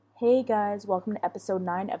Hey guys, welcome to episode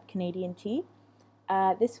 9 of Canadian Tea.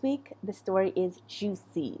 This week, the story is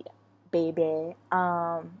juicy, baby.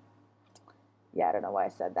 Yeah, I don't know why I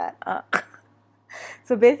said that.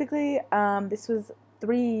 So basically, this was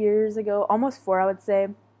 3 years ago, almost 4, I would say.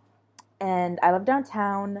 And I lived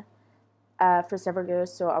downtown for several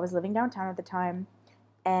years, so I was living downtown at the time.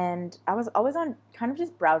 And I was always on kind of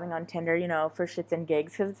just browsing on Tinder, for shits and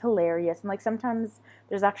gigs because it's hilarious. And like sometimes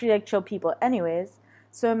there's actually like chill people. Anyways,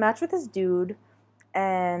 so I matched with this dude,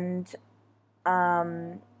 and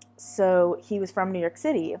um, so he was from New York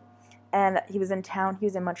City, and he was in town. He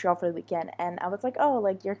was in Montreal for the weekend, and I was like, oh,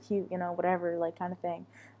 like you're cute, whatever, like kind of thing.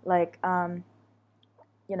 Like, what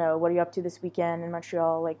are you up to this weekend in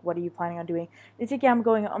Montreal? Like, what are you planning on doing? And he's like, yeah, I'm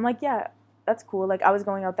going. I'm like, yeah, that's cool. Like, I was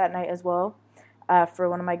going out that night as well for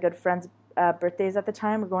one of my good friends' birthdays at the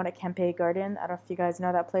time. We're going to Kampai Garden. I don't know if you guys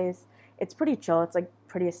know that place. It's pretty chill. It's like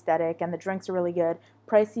pretty aesthetic, and the drinks are really good.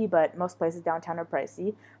 Pricey, but most places downtown are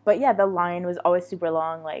pricey. But yeah, the line was always super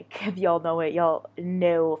long. Like, if y'all know it, y'all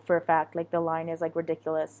know for a fact, like, the line is like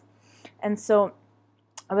ridiculous. And so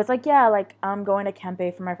I was like, yeah, like, I'm going to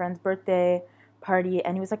Kempe for my friend's birthday party.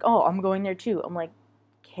 And he was like, oh, I'm going there too. I'm like,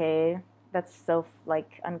 okay, that's so,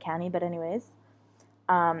 like, uncanny. But, anyways.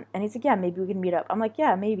 And he's like, yeah, maybe we can meet up. I'm like,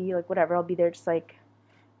 yeah, maybe, like, whatever. I'll be there just, like,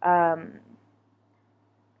 um,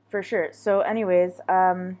 for sure. So, anyways,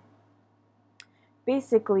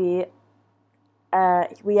 basically,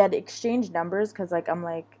 we had exchanged numbers because, like, I'm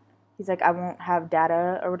like, he's like, I won't have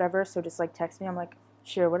data or whatever, so just, like, text me. I'm like,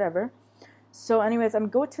 sure, whatever. So, anyways, I'm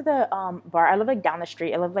going to the bar. I live like down the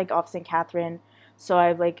street. I live like off St. Catherine, so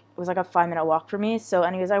I like it was like a 5 minute walk for me. So,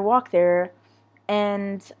 anyways, I walk there,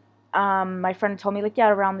 and my friend told me like, yeah,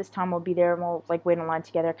 around this time we'll be there and we'll like wait in line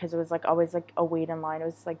together because it was like always like a wait in line. It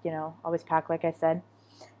was like always packed, like I said.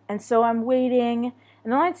 And so I'm waiting,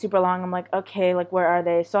 and the line's super long. I'm like, okay, like where are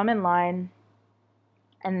they? So I'm in line,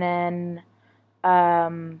 and then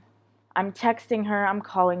um, I'm texting her, I'm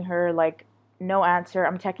calling her, like no answer.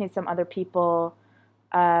 I'm texting some other people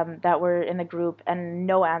that were in the group, and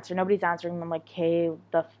no answer. Nobody's answering. I'm like, hey,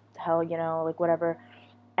 the hell, like whatever.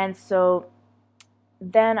 And so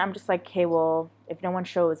then I'm just like, okay, well, if no one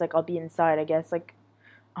shows, like I'll be inside, I guess, like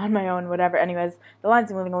on my own, whatever. Anyways, the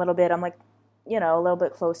line's moving a little bit. I'm like, a little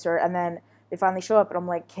bit closer, and then they finally show up, and I'm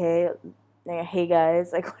like, okay, hey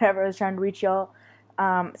guys, like whatever. I was trying to reach y'all.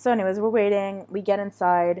 So, anyways, we're waiting. We get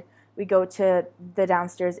inside. We go to the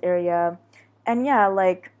downstairs area, and yeah,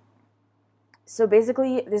 like, so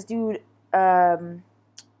basically, this dude, I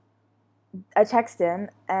text him,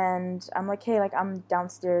 and I'm like, hey, like, I'm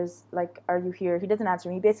downstairs. Like, are you here? He doesn't answer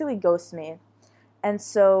me. He basically ghosts me, and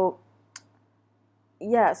so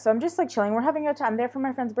yeah, so I'm just like chilling. We're having a time. I'm there for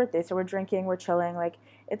my friend's birthday, so we're drinking, we're chilling. Like,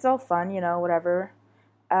 it's all fun, whatever.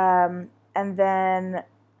 And then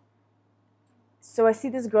so I see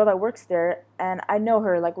this girl that works there, and I know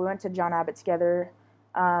her. Like, we went to John Abbott together.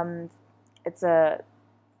 Um, it's a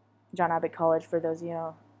John Abbott College for those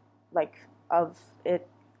like of it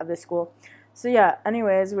of this school. So yeah.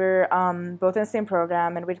 Anyways, we're both in the same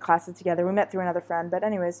program, and we had classes together. We met through another friend, but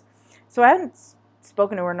anyways, so I haven't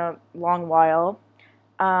spoken to her in a long while.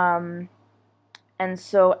 Um, and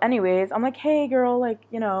so, anyways, I'm like, hey, girl, like,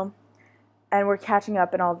 and we're catching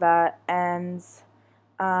up and all that. And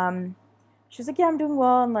um, she's like, yeah, I'm doing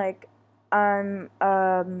well. And like, I'm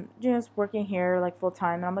just working here like full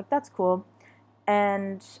time. And I'm like, that's cool.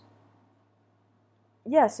 And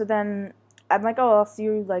yeah, so then I'm like, oh, I'll see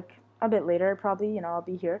you like a bit later, probably, I'll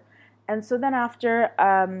be here. And so then after,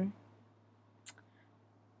 I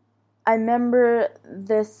remember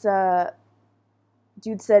this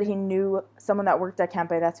dude said he knew someone that worked at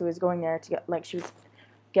Kampai. That's who was going there to get, like, she was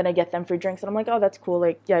gonna get them free drinks. And I'm like, oh, that's cool.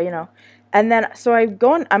 Like, yeah, And then, so I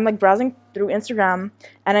go and I'm like browsing through Instagram,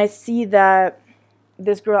 and I see that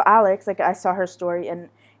this girl, Alex, like, I saw her story, and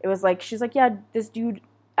it was like, she's like, yeah, this dude,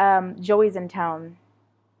 Joey's in town.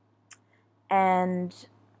 And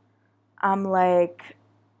I'm like,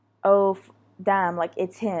 oh, damn, like,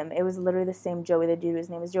 it's him. It was literally the same Joey, the dude whose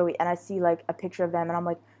name is Joey. And I see, like, a picture of them, and I'm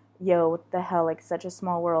like, yo, what the hell, like, such a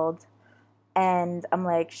small world. And I'm,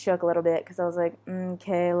 like, shook a little bit, because I was like,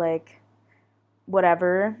 okay, like,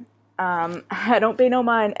 whatever. I don't pay no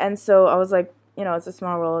mind. And so I was like, it's a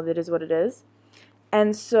small world, it is what it is.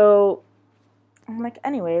 And so I'm like,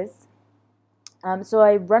 anyways. So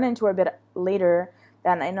I run into her a bit later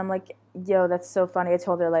that night, and I'm like, yo, that's so funny. I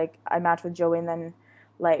told her, like, I matched with Joey, and then,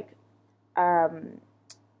 like,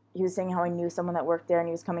 he was saying how I knew someone that worked there, and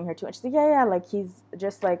he was coming here too. And she's like, yeah, like, he's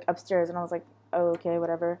just, like, upstairs. And I was like, oh, okay,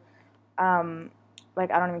 whatever.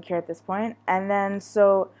 Like, I don't even care at this point. And then,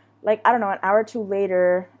 so, like, I don't know, an hour or two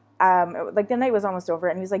later, like the night was almost over,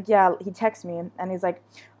 and he was like, yeah, he texted me, and he's like,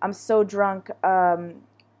 I'm so drunk,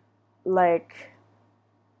 like,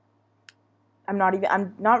 I'm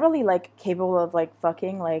not really, like, capable of, like,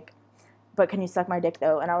 fucking, like, but can you suck my dick,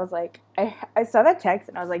 though? And I was like, I saw that text,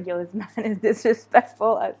 and I was like, yo, this man is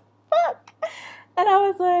disrespectful as fuck. And I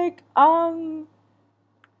was like,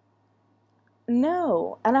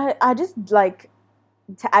 no. And I just, like,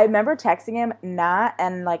 I remember texting him, nah,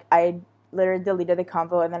 and, like, I literally deleted the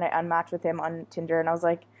convo, and then I unmatched with him on Tinder, and I was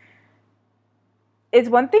like, it's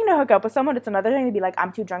one thing to hook up with someone, it's another thing to be like,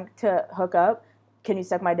 I'm too drunk to hook up, can you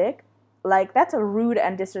suck my dick? Like, that's a rude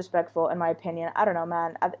and disrespectful, in my opinion. I don't know,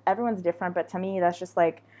 man. Everyone's different, but to me, that's just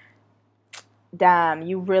like, damn,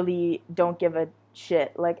 you really don't give a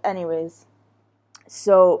shit. Like, anyways,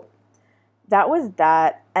 so that was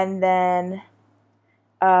that, and then,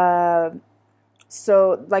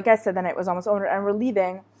 so, like I said, the night was almost over, and we're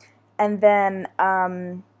leaving, and then,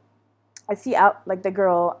 I see out, like, the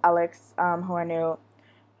girl, Alex, who I knew,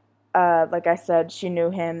 like I said, she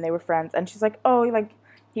knew him, they were friends, and she's like, oh, like,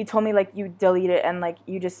 he told me, like, you deleted, and, like,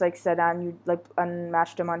 you just, like, said on, you, like,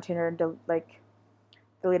 unmatched him on Tinder, and, like,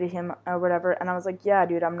 deleted him, or whatever, and I was like, yeah,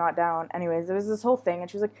 dude, I'm not down. Anyways, it was this whole thing, and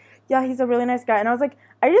she was like, yeah, he's a really nice guy, and I was like,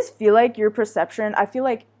 I just feel like your perception, I feel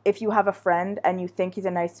like if you have a friend, and you think he's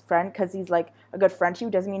a nice friend, because he's, like, a good friend to you,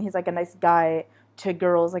 doesn't mean he's, like, a nice guy to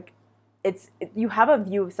girls, like, you have a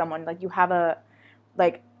view of someone, like, you have a,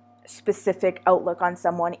 like, specific outlook on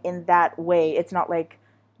someone in that way. It's not like,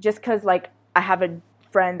 just because, like, I have a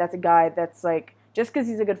friend that's a guy that's, like, just because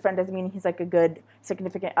he's a good friend doesn't mean he's, like, a good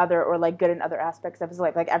significant other, or, like, good in other aspects of his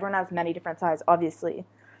life. Like, everyone has many different sides, obviously.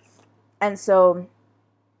 And so,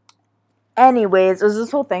 anyways, it was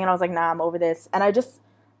this whole thing, and I was like, nah, I'm over this. And I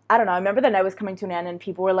don't know, I remember the night was coming to an end, and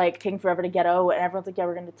people were, like, taking forever to get out, and everyone's like, yeah,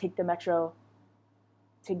 we're going to take the metro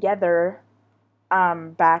together,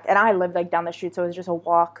 back. And I lived, like, down the street, so it was just a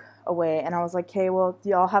walk away. And I was like, hey, well,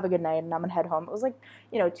 y'all have a good night, and I'm gonna head home. It was, like,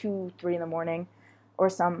 2, 3 in the morning or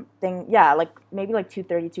something. Yeah, like, maybe, like,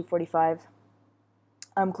 2:30, 2:45,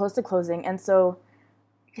 close to closing. And so,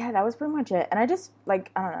 yeah, that was pretty much it. And I just,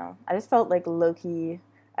 like, I don't know, I just felt, like, low-key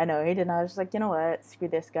annoyed, and I was just like, you know what, screw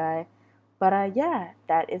this guy. But, yeah,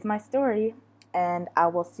 that is my story, and I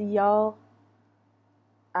will see y'all,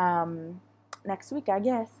 next week, I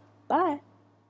guess. Bye.